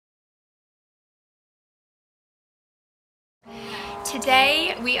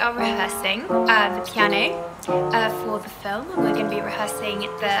Today we are rehearsing the piano for the film. We're going to be rehearsing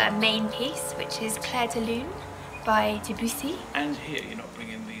the main piece, which is Clair de Lune by Debussy. And here you're not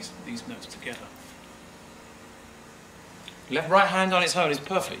bringing these notes together. Right hand on its own is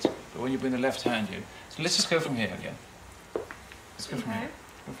perfect, but when you bring the left hand in. So let's just go from here again. Let's go from here.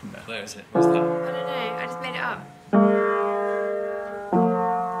 Go from there. Where is it? Where's that? I don't know, I just made it up.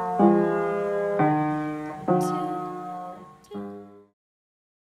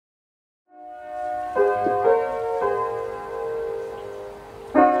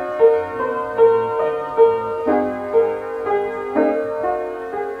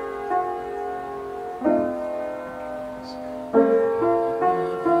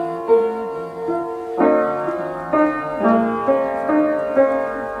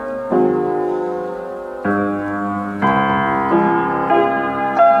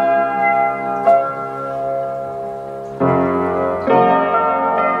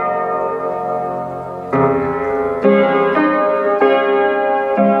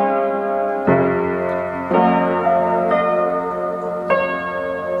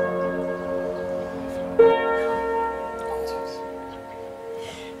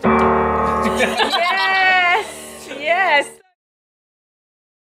 Yes! Yes!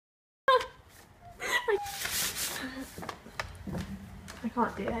 I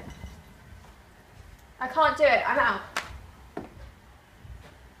can't do it. I can't do it. I'm out.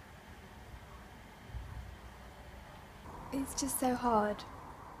 It's just so hard.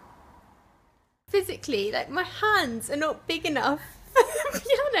 Physically, like my hands are not big enough.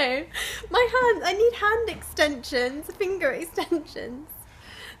 Piano. My hands, I need hand extensions, finger extensions.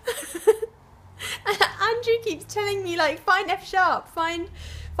 And Andrew keeps telling me like find F sharp, find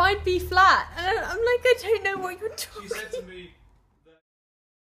B flat, and I'm like, I don't know what you're talking. She said to me,